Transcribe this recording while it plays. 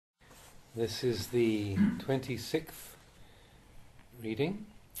This is the 26th reading,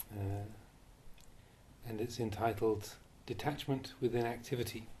 and it's entitled Detachment Within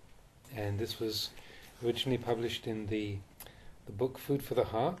Activity. And this was originally published in the book Food for the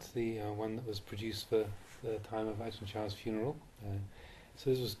Heart, the one that was produced for the time of Ajahn Chah's funeral.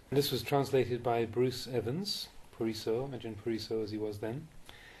 So this was translated by Bruce Evans, Ajahn Puriso as he was then.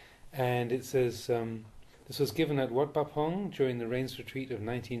 And it says, this was given at Wat Bapong during the Rains Retreat of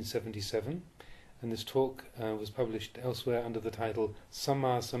 1977, and this talk was published elsewhere under the title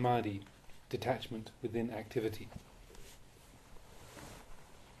Samma Samadhi, Detachment Within Activity.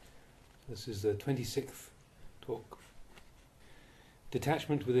 This is the 26th talk.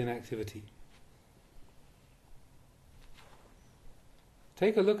 Detachment within activity.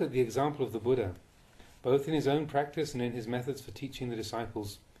 Take a look at the example of the Buddha. Both in his own practice and in his methods for teaching the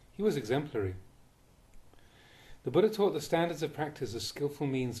disciples, he was exemplary. The Buddha taught the standards of practice as skillful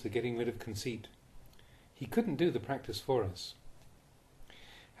means for getting rid of conceit. He couldn't do the practice for us.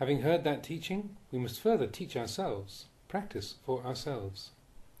 Having heard that teaching, we must further teach ourselves, practice for ourselves.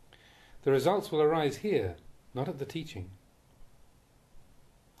 The results will arise here, not at the teaching.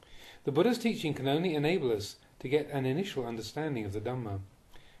 The Buddha's teaching can only enable us to get an initial understanding of the Dhamma,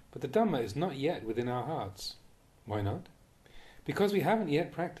 but the Dhamma is not yet within our hearts. Why not? Because we haven't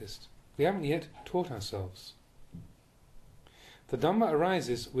yet practiced, we haven't yet taught ourselves. The Dhamma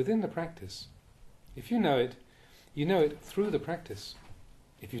arises within the practice. If you know it through the practice.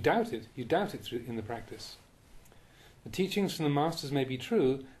 If you doubt it in the practice. The teachings from the Masters may be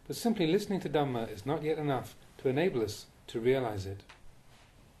true, but simply listening to Dhamma is not yet enough to enable us to realize it.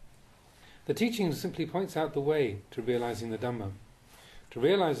 The teaching simply points out the way to realizing the Dhamma. To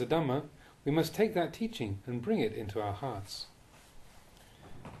realize the Dhamma, we must take that teaching and bring it into our hearts.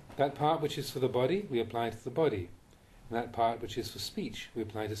 That part which is for the body, we apply to the body. And that part which is for speech, we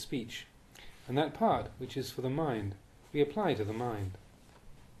apply to speech. And that part which is for the mind, we apply to the mind.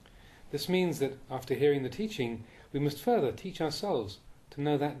 This means that after hearing the teaching, we must further teach ourselves to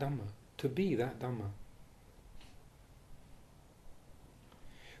know that Dhamma, to be that Dhamma.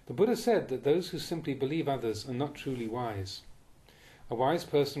 The Buddha said that those who simply believe others are not truly wise. A wise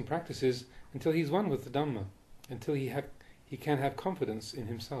person practices until he is one with the Dhamma, until he can have confidence in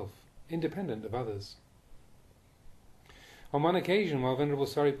himself, independent of others. On one occasion, while Venerable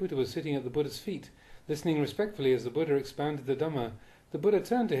Sariputta was sitting at the Buddha's feet, listening respectfully as the Buddha expounded the Dhamma, the Buddha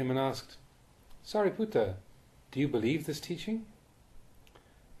turned to him and asked, "Sariputta, do you believe this teaching?"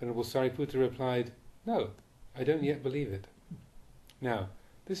 Venerable Sariputta replied, "No, I don't yet believe it." Now,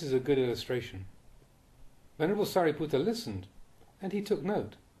 this is a good illustration. Venerable Sariputta listened, and he took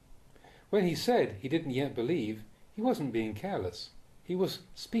note. When he said he didn't yet believe, he wasn't being careless. He was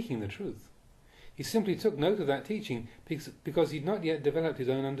speaking the truth. He simply took note of that teaching because he'd not yet developed his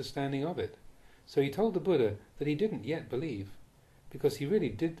own understanding of it. So he told the Buddha that he didn't yet believe, because he really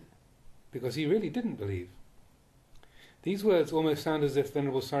didn't believe. These words almost sound as if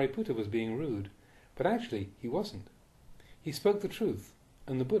Venerable Sariputta was being rude, but actually he wasn't. He spoke the truth,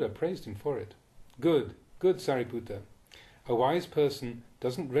 and the Buddha praised him for it. Good Sariputta. A wise person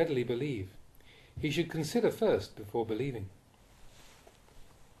doesn't readily believe. He should consider first before believing.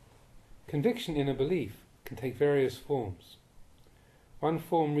 Conviction in a belief can take various forms. One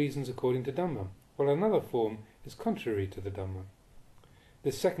form reasons according to Dhamma, while another form is contrary to the Dhamma.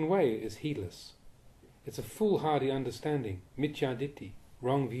 This second way is heedless. It's a foolhardy understanding, mithya ditthi,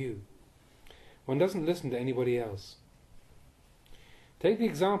 wrong view. One doesn't listen to anybody else. Take the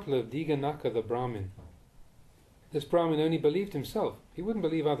example of Diganaka the Brahmin. This Brahmin only believed himself, he wouldn't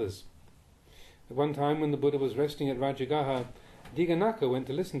believe others. At one time when the Buddha was resting at Rajagaha, Diganaka went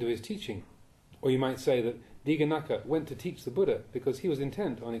to listen to his teaching. Or you might say that Diganaka went to teach the Buddha because he was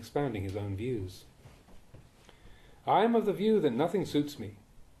intent on expounding his own views. "I am of the view that nothing suits me."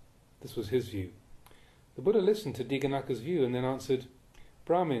 This was his view. The Buddha listened to Diganaka's view and then answered,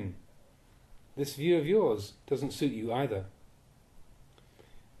 "Brahmin, this view of yours doesn't suit you either."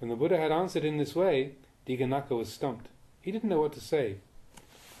 When the Buddha had answered in this way, Diganaka was stumped. He didn't know what to say.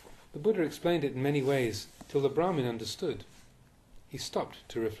 The Buddha explained it in many ways till the Brahmin understood. He stopped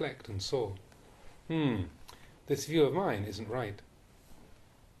to reflect and saw, this view of mine isn't right.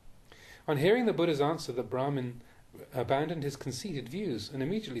 On hearing the Buddha's answer, the Brahmin abandoned his conceited views and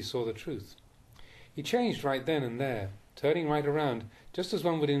immediately saw the truth. He changed right then and there, turning right around, just as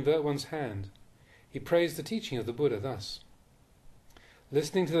one would invert one's hand. He praised the teaching of the Buddha thus: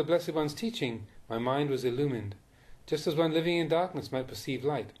 "Listening to the Blessed One's teaching, my mind was illumined, just as one living in darkness might perceive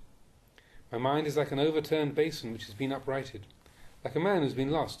light. My mind is like an overturned basin which has been uprighted, like a man who's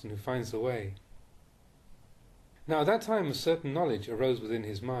been lost and who finds the way." Now at that time a certain knowledge arose within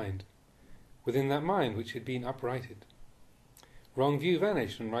his mind. within that mind which had been uprighted. Wrong view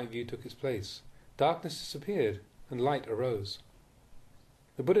vanished and right view took its place. Darkness disappeared and light arose.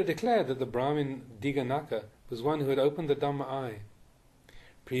 The Buddha declared that the Brahmin Diganaka was one who had opened the Dhamma eye.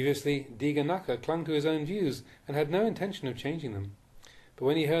 Previously, Diganaka clung to his own views and had no intention of changing them. But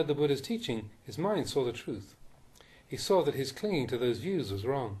when he heard the Buddha's teaching, his mind saw the truth. He saw that his clinging to those views was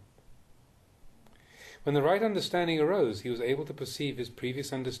wrong. When the right understanding arose, he was able to perceive his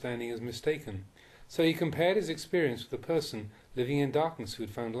previous understanding as mistaken. So he compared his experience with a person living in darkness who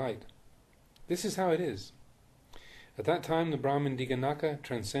had found light. This is how it is. At that time the Brahmin Diganaka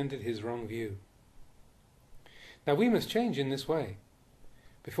transcended his wrong view. Now we must change in this way.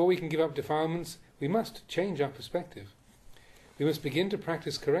 Before we can give up defilements, we must change our perspective. We must begin to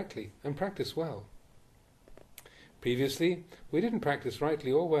practice correctly and practice well. Previously, we didn't practice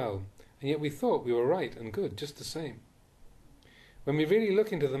rightly or well, and yet we thought we were right and good just the same. When we really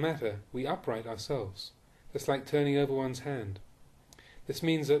look into the matter, we upright ourselves, just like turning over one's hand. This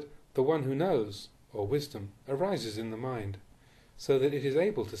means that the one who knows, or wisdom, arises in the mind, so that it is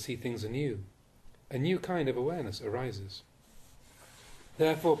able to see things anew. A new kind of awareness arises.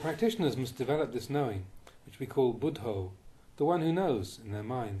 Therefore, practitioners must develop this knowing, which we call Buddho, the one who knows, in their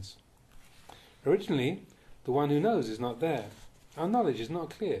minds. Originally, the one who knows is not there. Our knowledge is not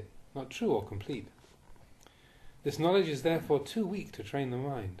clear, not true or complete. This knowledge is therefore too weak to train the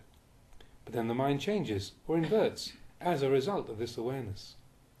mind. But then the mind changes, or inverts, as a result of this awareness,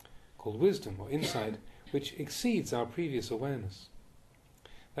 called wisdom or insight, which exceeds our previous awareness.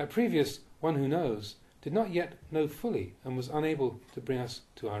 That previous one who knows did not yet know fully and was unable to bring us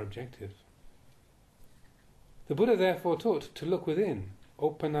to our objective. The Buddha therefore taught to look within,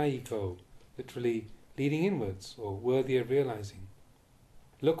 opanayiko, literally leading inwards or worthy of realizing.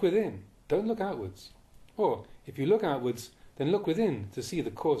 Look within, don't look outwards. Or, if you look outwards, then look within to see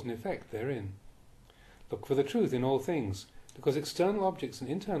the cause and effect therein. Look for the truth in all things, because external objects and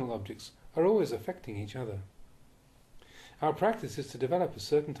internal objects are always affecting each other. Our practice is to develop a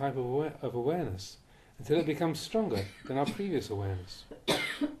certain type of awareness until it becomes stronger than our previous awareness.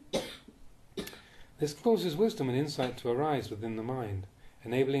 This causes wisdom and insight to arise within the mind,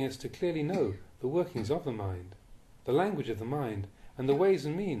 enabling us to clearly know the workings of the mind, the language of the mind, and the ways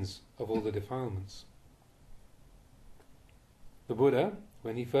and means of all the defilements. The Buddha,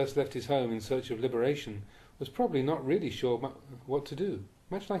 when he first left his home in search of liberation, was probably not really sure what to do,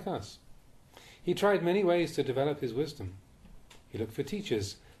 much like us. He tried many ways to develop his wisdom. He looked for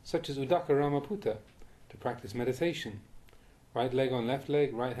teachers, such as Uddaka Ramaputta, to practice meditation. Right leg on left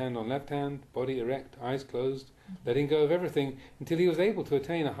leg, right hand on left hand, body erect, eyes closed, letting go of everything until he was able to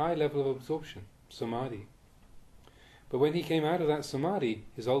attain a high level of absorption, samadhi. But when he came out of that samadhi,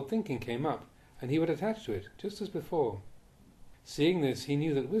 his old thinking came up, and he would attach to it, just as before. Seeing this, he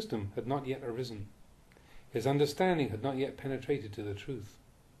knew that wisdom had not yet arisen. His understanding had not yet penetrated to the truth.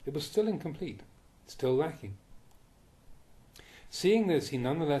 It was still incomplete, still lacking. Seeing this, he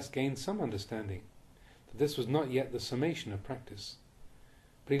nonetheless gained some understanding that this was not yet the summation of practice.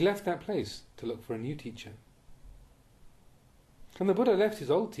 But he left that place to look for a new teacher. When the Buddha left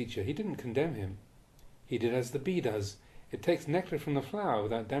his old teacher, he didn't condemn him. He did as the bee does. It takes nectar from the flower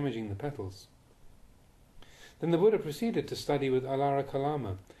without damaging the petals. Then the Buddha proceeded to study with Alara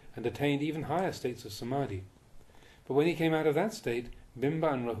Kalama and attained even higher states of samadhi. But when he came out of that state,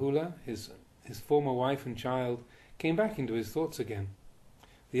 Bimba and Rahula, his former wife and child, came back into his thoughts again.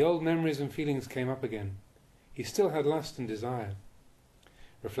 The old memories and feelings came up again. He still had lust and desire.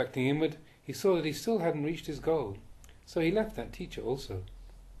 Reflecting inward, he saw that he still hadn't reached his goal, so he left that teacher also.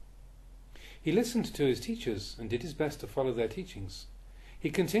 He listened to his teachers and did his best to follow their teachings. He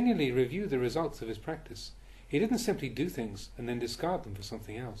continually reviewed the results of his practice. He didn't simply do things and then discard them for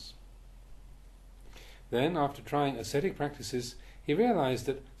something else. Then, after trying ascetic practices, he realized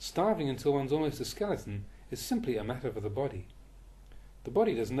that starving until one's almost a skeleton is simply a matter for the body. The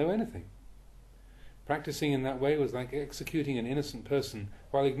body doesn't know anything. Practicing in that way was like executing an innocent person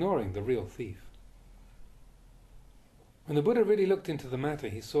while ignoring the real thief. When the Buddha really looked into the matter,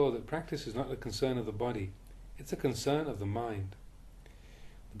 he saw that practice is not a concern of the body, it's a concern of the mind.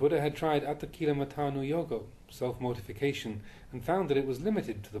 The Buddha had tried Attakilamatanu Yoga, self-mortification, and found that it was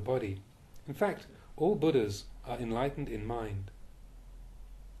limited to the body. In fact, all Buddhas are enlightened in mind.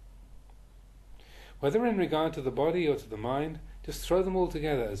 Whether in regard to the body or to the mind, just throw them all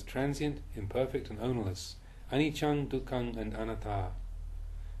together as transient, imperfect and ownerless, aniccaṃ, dukkhaṃ and anattā.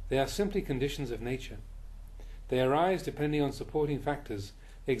 They are simply conditions of nature. They arise depending on supporting factors.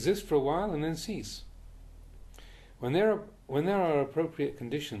 They exist for a while and then cease. When there are appropriate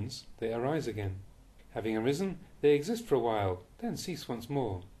conditions, they arise again. Having arisen, they exist for a while, then cease once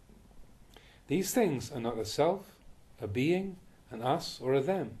more. These things are not a self, a being, an us, or a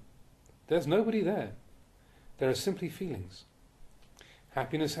them. There's nobody there. There are simply feelings.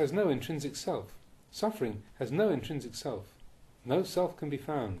 Happiness has no intrinsic self. Suffering has no intrinsic self. No self can be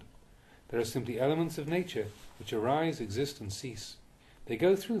found. There are simply elements of nature which arise, exist, and cease. They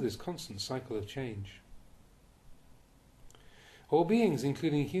go through this constant cycle of change. All beings,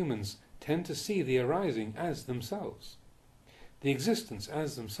 including humans, tend to see the arising as themselves, the existence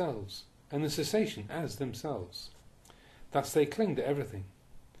as themselves, and the cessation as themselves. Thus they cling to everything.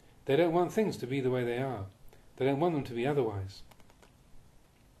 They don't want things to be the way they are. They don't want them to be otherwise.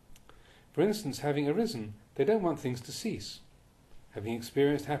 For instance, having arisen, they don't want things to cease. Having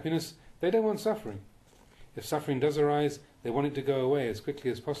experienced happiness, they don't want suffering. If suffering does arise, they want it to go away as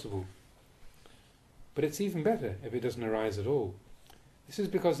quickly as possible. But it's even better if it doesn't arise at all. This is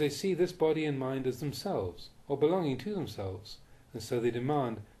because they see this body and mind as themselves, or belonging to themselves, and so they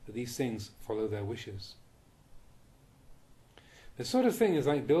demand that these things follow their wishes. This sort of thing is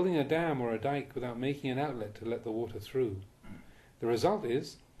like building a dam or a dike without making an outlet to let the water through. The result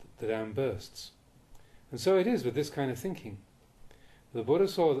is that the dam bursts. And so it is with this kind of thinking. The Buddha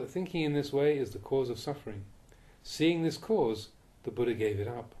saw that thinking in this way is the cause of suffering. Seeing this cause, the Buddha gave it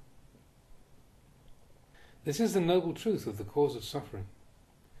up. This is the noble truth of the cause of suffering.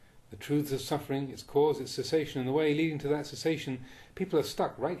 The truths of suffering, its cause, its cessation, and the way leading to that cessation, people are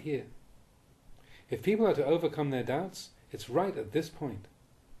stuck right here. If people are to overcome their doubts, it's right at this point.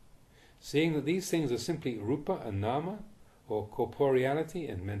 Seeing that these things are simply rupa and nama, or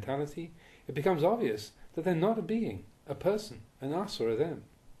corporeality and mentality, it becomes obvious that they're not a being, a person, an us or a them.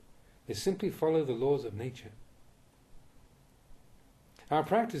 They simply follow the laws of nature. Our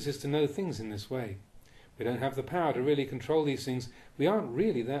practice is to know things in this way. We don't have the power to really control these things. We aren't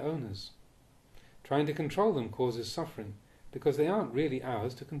really their owners. Trying to control them causes suffering, because they aren't really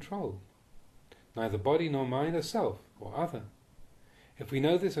ours to control. Neither body nor mind are self or other. If we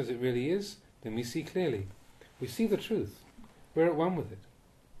know this as it really is, then we see clearly. We see the truth. We're at one with it.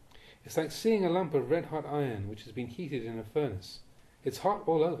 It's like seeing a lump of red-hot iron which has been heated in a furnace. It's hot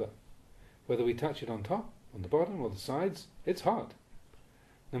all over. Whether we touch it on top, on the bottom, or the sides, it's hot.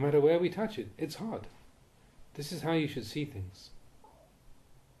 No matter where we touch it, it's hot. This is how you should see things.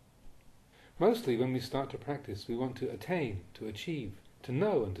 Mostly when we start to practice, we want to attain, to achieve, to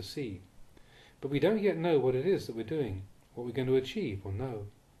know and to see. But we don't yet know what it is that we're doing, what we're going to achieve or know.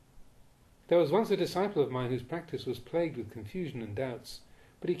 There was once a disciple of mine whose practice was plagued with confusion and doubts,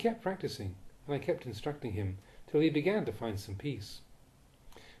 but he kept practicing, and I kept instructing him, till he began to find some peace.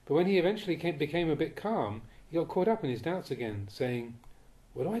 But when he eventually became a bit calm, he got caught up in his doubts again, saying,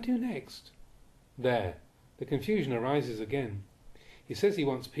 "What do I do next?" There, the confusion arises again. He says he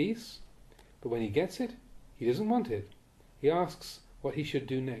wants peace, but when he gets it, he doesn't want it. He asks what he should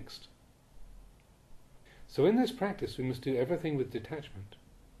do next. So in this practice we must do everything with detachment.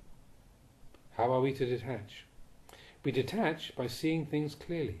 How are we to detach? We detach by seeing things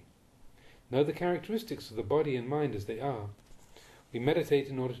clearly. Know the characteristics of the body and mind as they are. We meditate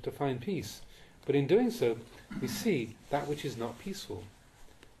in order to find peace, but in doing so we see that which is not peaceful.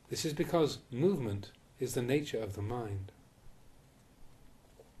 This is because movement is the nature of the mind.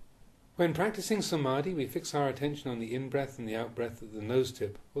 When practicing samadhi, we fix our attention on the in-breath and the out-breath at the nose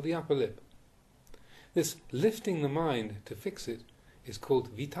tip or the upper lip. This lifting the mind to fix it is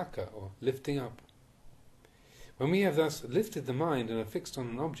called vitaka, or lifting up. When we have thus lifted the mind and are fixed on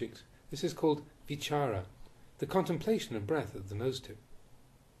an object, this is called vichara, the contemplation of breath at the nose tip.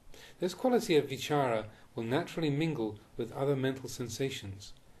 This quality of vichara will naturally mingle with other mental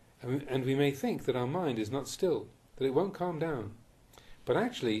sensations, and we may think that our mind is not still, that it won't calm down. But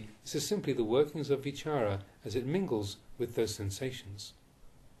actually, this is simply the workings of vichara as it mingles with those sensations.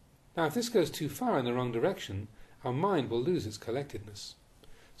 Now, if this goes too far in the wrong direction, our mind will lose its collectedness.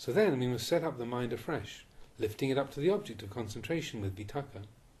 So then we must set up the mind afresh, lifting it up to the object of concentration with vitaka.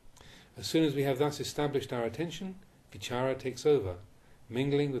 As soon as we have thus established our attention, vichara takes over,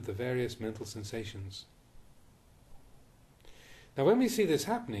 mingling with the various mental sensations. Now when we see this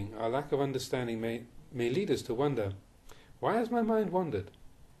happening, our lack of understanding may lead us to wonder, why has my mind wandered?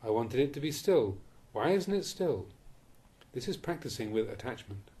 I wanted it to be still. Why isn't it still? This is practicing with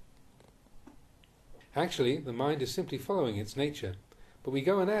attachment. Actually, the mind is simply following its nature, but we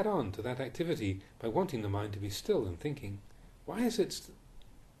go and add on to that activity by wanting the mind to be still and thinking, why is it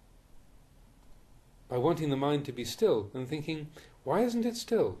by wanting the mind to be still and thinking, why isn't it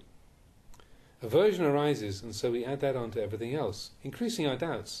still? Aversion arises, and so we add that on to everything else, increasing our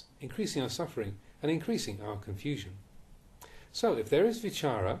doubts, increasing our suffering, and increasing our confusion. So, if there is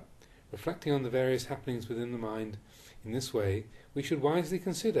vichara, reflecting on the various happenings within the mind in this way, we should wisely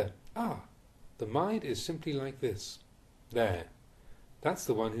consider, The mind is simply like this. There. That's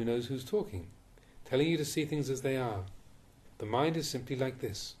the one who knows who's talking, telling you to see things as they are. The mind is simply like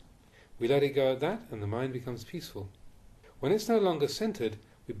this. We let it go at that, and the mind becomes peaceful. When it's no longer centered,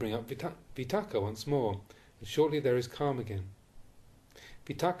 we bring up vitakka once more, and shortly there is calm again.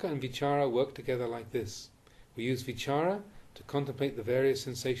 Vitakka and vichara work together like this. We use vichara to contemplate the various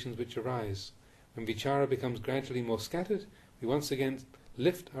sensations which arise. When vichara becomes gradually more scattered, we once again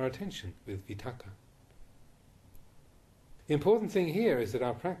lift our attention with vitakka. The important thing here is that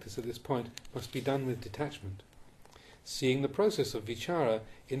our practice at this point must be done with detachment. Seeing the process of vichara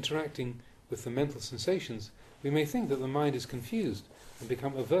interacting with the mental sensations, we may think that the mind is confused and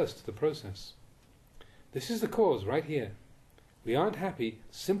become averse to the process. This is the cause right here. We aren't happy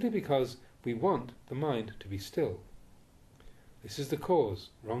simply because we want the mind to be still. This is the cause,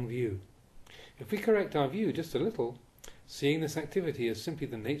 wrong view. If we correct our view just a little, seeing this activity as simply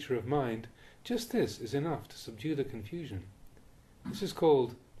the nature of mind, just this is enough to subdue the confusion. This is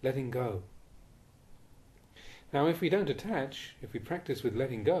called letting go. Now if we don't attach, if we practice with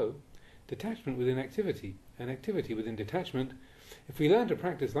letting go, detachment within activity, and activity within detachment, if we learn to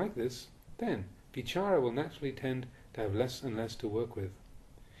practice like this, then vichara will naturally tend to have less and less to work with.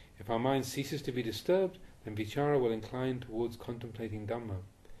 If our mind ceases to be disturbed, then vichara will incline towards contemplating Dhamma,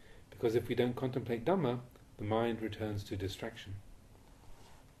 because if we don't contemplate Dhamma, the mind returns to distraction.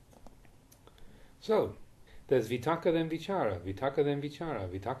 So, there's vitakka then vichara, vitakka then vichara,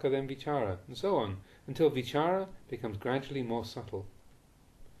 vitakka then vichara, and so on, until vichara becomes gradually more subtle.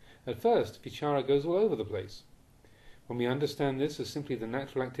 At first, vichara goes all over the place. When we understand this as simply the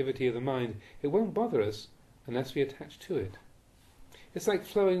natural activity of the mind, it won't bother us unless we attach to it. It's like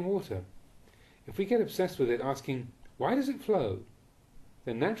flowing water. If we get obsessed with it asking, why does it flow?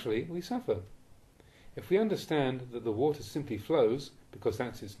 Then naturally we suffer. If we understand that the water simply flows because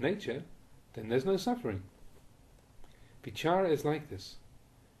that's its nature, then there's no suffering. Vichara is like this.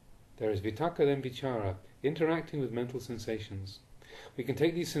 There is vitakka then vichara, interacting with mental sensations. We can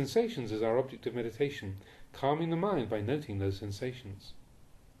take these sensations as our object of meditation, calming the mind by noting those sensations.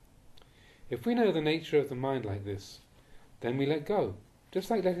 If we know the nature of the mind like this, then we let go, just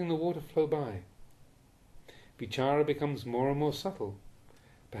like letting the water flow by. Vichara becomes more and more subtle.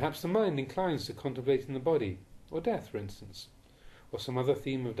 Perhaps the mind inclines to contemplating the body, or death, for instance, or some other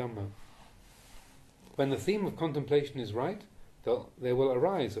theme of Dhamma. When the theme of contemplation is right, there will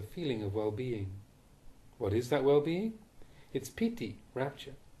arise a feeling of well-being. What is that well-being? It's piti,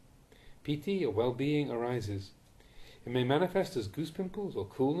 rapture. Piti, or well-being, arises. It may manifest as goose pimples, or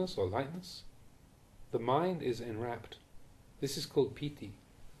coolness, or lightness. The mind is enwrapped. This is called piti.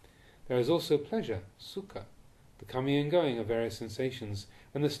 There is also pleasure, sukha, the coming and going of various sensations,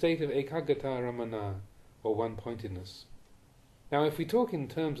 and the state of ekaggata ramana, or one-pointedness. Now if we talk in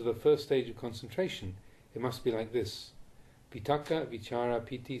terms of the first stage of concentration, it must be like this: vitakka, vichara,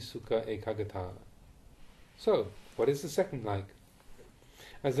 piti, sukha, ekaggata. So, what is the second like?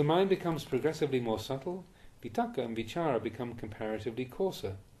 As the mind becomes progressively more subtle, vitakka and vichara become comparatively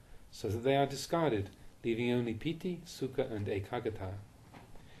coarser, so that they are discarded, leaving only piti, sukha and ekaggata.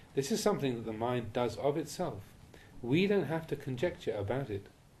 This is something that the mind does of itself. We don't have to conjecture about it.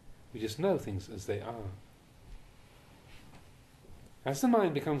 We just know things as they are. As the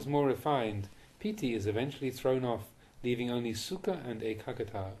mind becomes more refined, piti is eventually thrown off, leaving only sukha and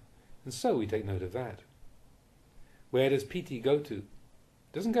ekaggata, and so we take note of that. Where does piti go to?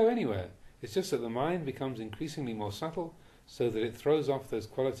 It doesn't go anywhere. It's just that the mind becomes increasingly more subtle, so that it throws off those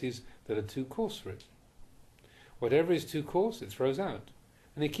qualities that are too coarse for it. Whatever is too coarse, it throws out,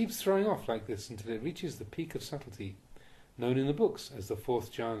 and it keeps throwing off like this until it reaches the peak of subtlety, known in the books as the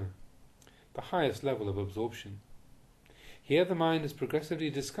fourth jhana, the highest level of absorption. Here the mind has progressively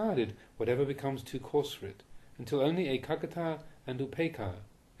discarded whatever becomes too coarse for it, until only ekaggata and upekkha,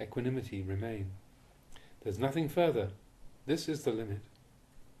 equanimity, remain. There's nothing further. This is the limit.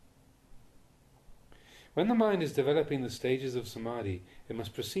 When the mind is developing the stages of samadhi, it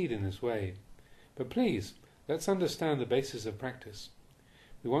must proceed in this way. But please, let's understand the basis of practice.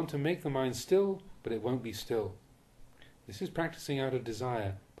 We want to make the mind still, but it won't be still. This is practicing out of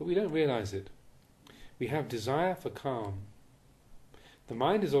desire, but we don't realize it. We have desire for calm. The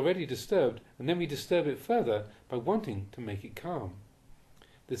mind is already disturbed, and then we disturb it further by wanting to make it calm.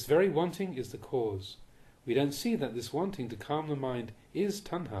 This very wanting is the cause. We don't see that this wanting to calm the mind is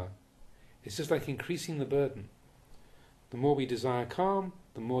tanha. It's just like increasing the burden. The more we desire calm,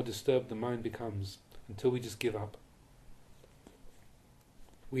 the more disturbed the mind becomes, until we just give up.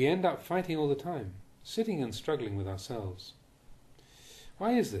 We end up fighting all the time, sitting and struggling with ourselves.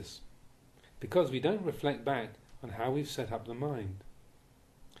 Why is this? Because we don't reflect back on how we've set up the mind.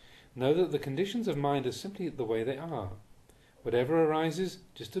 Know that the conditions of mind are simply the way they are. Whatever arises,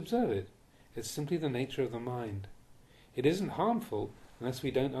 just observe it. It's simply the nature of the mind. It isn't harmful unless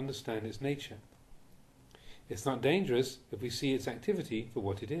we don't understand its nature. It's not dangerous if we see its activity for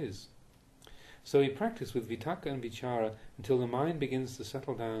what it is. So we practice with vitakka and vichara until the mind begins to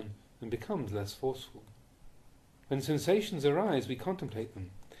settle down and becomes less forceful. When sensations arise, we contemplate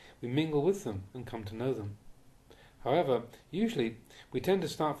them, we mingle with them and come to know them. However, usually we tend to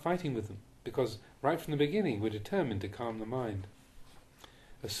start fighting with them, because right from the beginning we're determined to calm the mind.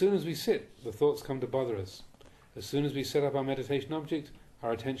 As soon as we sit, the thoughts come to bother us. As soon as we set up our meditation object,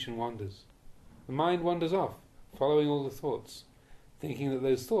 our attention wanders. The mind wanders off, following all the thoughts, thinking that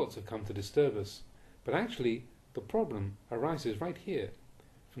those thoughts have come to disturb us. But actually, the problem arises right here,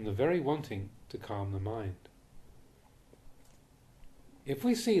 from the very wanting to calm the mind. If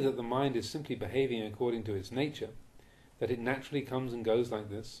we see that the mind is simply behaving according to its nature, that it naturally comes and goes like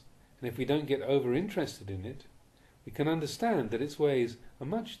this, and if we don't get over-interested in it, we can understand that its ways are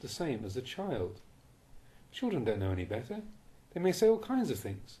much the same as a child. Children don't know any better. They may say all kinds of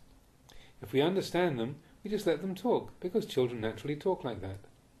things. If we understand them, we just let them talk, because children naturally talk like that.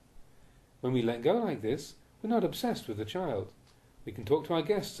 When we let go like this, we're not obsessed with the child. We can talk to our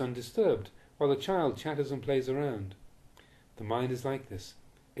guests undisturbed, while the child chatters and plays around. The mind is like this.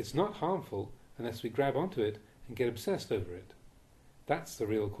 It's not harmful unless we grab onto it and get obsessed over it. That's the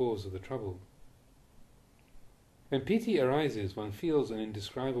real cause of the trouble. When piti arises, one feels an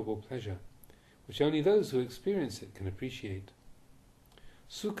indescribable pleasure, which only those who experience it can appreciate.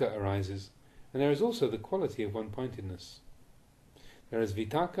 Sukha arises, and there is also the quality of one-pointedness. There is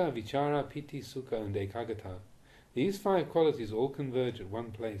vitakka, vichara, piti, sukha and ekaggata. These 5 qualities all converge at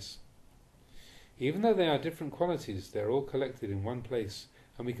one place. Even though they are different qualities, they are all collected in one place,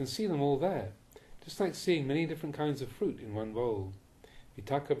 and we can see them all there, just like seeing many different kinds of fruit in one bowl.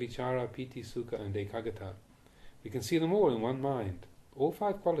 Vitakka, vichara, piti, sukha and ekaggata. We can see them all in one mind, all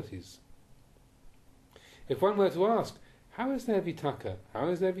 5 qualities. If one were to ask, how is there vitakka, how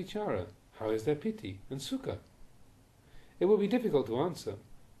is there vichara, how is there piti and sukha? It will be difficult to answer,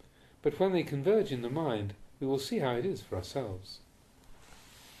 but when they converge in the mind, we will see how it is for ourselves.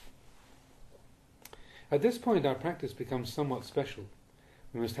 At this point our practice becomes somewhat special.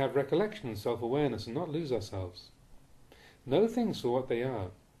 We must have recollection and self-awareness and not lose ourselves. Know things for what they are.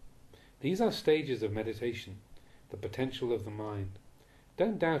 These are stages of meditation, the potential of the mind.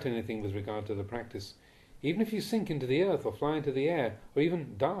 Don't doubt anything with regard to the practice. Even if you sink into the earth or fly into the air, or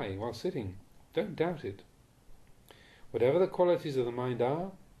even die while sitting, don't doubt it. Whatever the qualities of the mind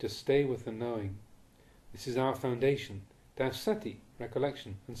are, just stay with the knowing. This is our foundation, to have sati,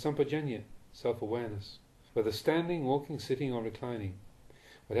 recollection, and sampajanya, self-awareness, whether standing, walking, sitting or reclining.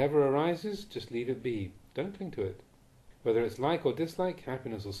 Whatever arises, just leave it be, don't cling to it. Whether it's like or dislike,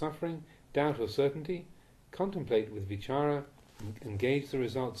 happiness or suffering, doubt or certainty, contemplate with vichara and gauge the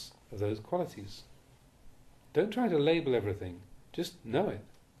results of those qualities. Don't try to label everything, just know it.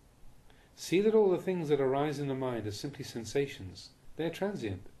 See that all the things that arise in the mind are simply sensations. They are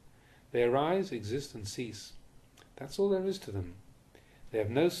transient. They arise, exist and cease. That's all there is to them. They have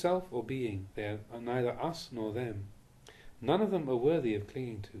no self or being. They are neither us nor them. None of them are worthy of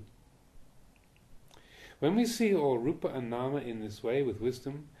clinging to. When we see all rupa and nama in this way with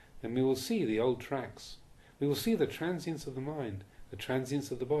wisdom, then we will see the old tracks. We will see the transience of the mind, the transience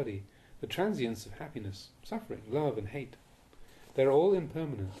of the body, the transience of happiness, suffering, love and hate. They are all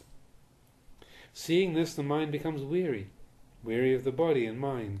impermanent. Seeing this, the mind becomes weary of the body and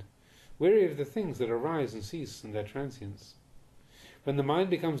mind, weary of the things that arise and cease and their transience. When the mind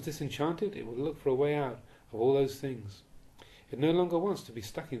becomes disenchanted, it will look for a way out of all those things. It no longer wants to be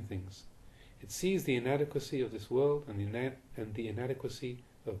stuck in things. It sees the inadequacy of this world and the inadequacy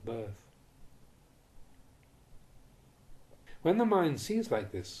of birth. When the mind sees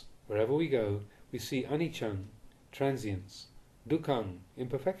like this, wherever we go, we see aniccang, transience, dukkhang,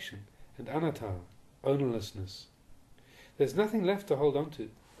 imperfection, and anatta, ownerlessness. There's nothing left to hold on to.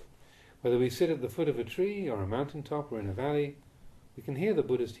 Whether we sit at the foot of a tree, or a mountain top, or in a valley, we can hear the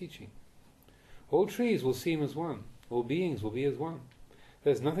Buddha's teaching. All trees will seem as one. All beings will be as one.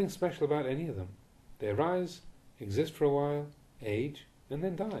 There's nothing special about any of them. They arise, exist for a while, age, and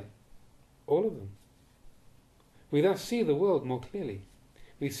then die. All of them. We thus see the world more clearly.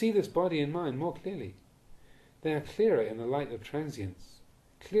 We see this body and mind more clearly. They are clearer in the light of transience,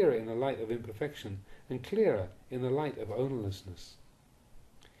 clearer in the light of imperfection, and clearer in the light of ownerlessness.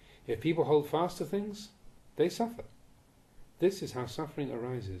 If people hold fast to things, they suffer. This is how suffering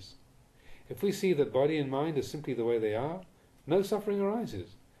arises. If we see that body and mind are simply the way they are, no suffering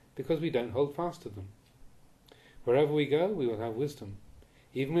arises, because we don't hold fast to them. Wherever we go, we will have wisdom.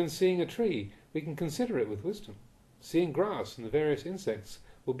 Even when seeing a tree, we can consider it with wisdom. Seeing grass and the various insects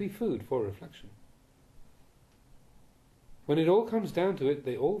will be food for reflection. When it all comes down to it,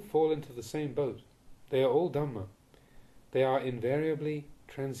 they all fall into the same boat. They are all Dhamma. They are invariably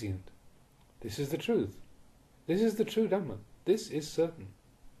transient. This is the truth. This is the true Dhamma. This is certain.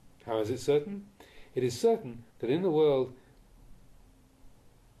 How is it certain? It is certain that in the world,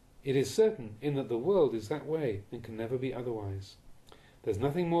 it is certain in that the world is that way and can never be otherwise. There's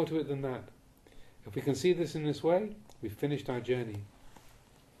nothing more to it than that. If we can see this in this way, we've finished our journey.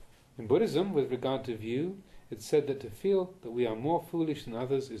 In Buddhism, with regard to view, it's said that to feel that we are more foolish than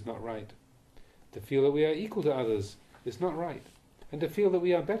others is not right. To feel that we are equal to others is not right. And to feel that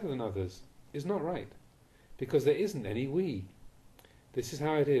we are better than others is not right. Because there isn't any we. This is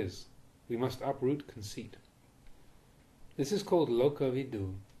how it is. We must uproot conceit. This is called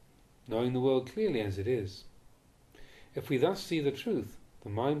lokavidu, knowing the world clearly as it is. If we thus see the truth, the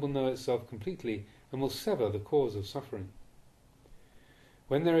mind will know itself completely and will sever the cause of suffering.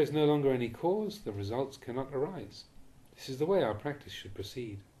 When there is no longer any cause, the results cannot arise. This is the way our practice should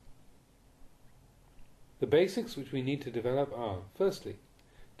proceed. The basics which we need to develop are, firstly,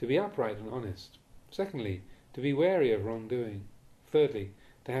 to be upright and honest. Secondly, to be wary of wrongdoing. Thirdly,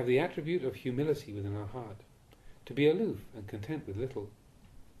 to have the attribute of humility within our heart. To be aloof and content with little.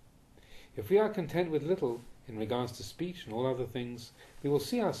 If we are content with little, in regards to speech and all other things, we will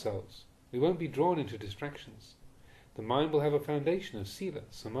see ourselves. We won't be drawn into distractions. The mind will have a foundation of sila,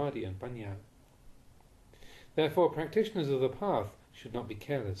 samadhi and panya. Therefore, practitioners of the path should not be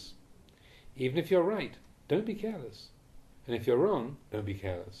careless. Even if you're right, don't be careless. And if you're wrong, don't be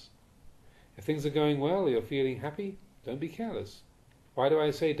careless. If things are going well or you're feeling happy, don't be careless. Why do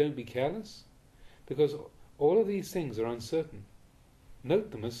I say don't be careless? Because all of these things are uncertain.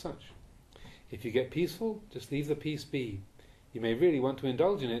 Note them as such. If you get peaceful, just leave the peace be. You may really want to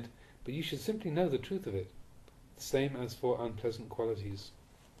indulge in it, but you should simply know the truth of it. The same as for unpleasant qualities.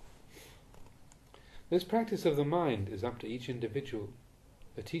 This practice of the mind is up to each individual.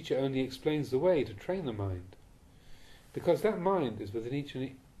 The teacher only explains the way to train the mind. Because that mind is within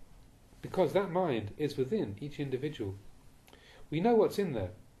each individual. We know what's in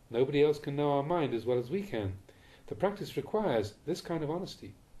there. Nobody else can know our mind as well as we can. The practice requires this kind of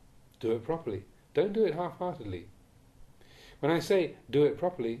honesty. Do it properly. Don't do it half-heartedly. When I say do it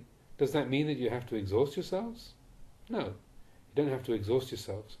properly, does that mean that you have to exhaust yourselves? No, you don't have to exhaust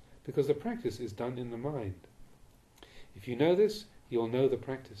yourselves, because the practice is done in the mind. If you know this, you'll know the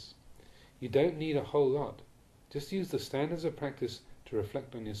practice. You don't need a whole lot. Just use the standards of practice to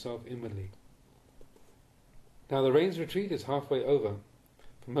reflect on yourself inwardly. Now the rains retreat is halfway over.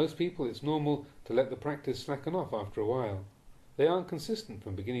 For most people it's normal to let the practice slacken off after a while. They aren't consistent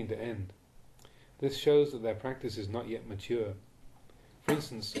from beginning to end. This shows that their practice is not yet mature. For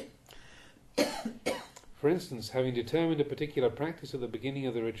instance, having determined a particular practice at the beginning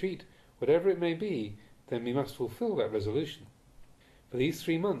of the retreat, whatever it may be, then we must fulfill that resolution. For these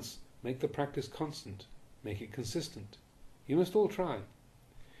 3 months, make the practice constant, make it consistent. You must all try.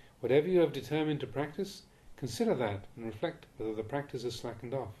 Whatever you have determined to practice, consider that and reflect whether the practice has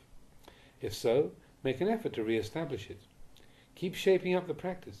slackened off. If so, make an effort to re-establish it. Keep shaping up the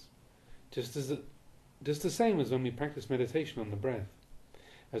practice, just the same as when we practice meditation on the breath.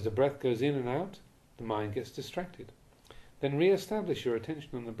 As the breath goes in and out, the mind gets distracted. Then re-establish your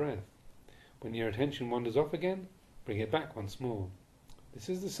attention on the breath. When your attention wanders off again, bring it back once more. This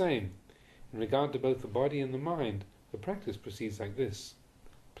is the same. In regard to both the body and the mind, the practice proceeds like this.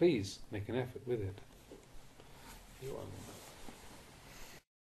 Please make an effort with it. You are.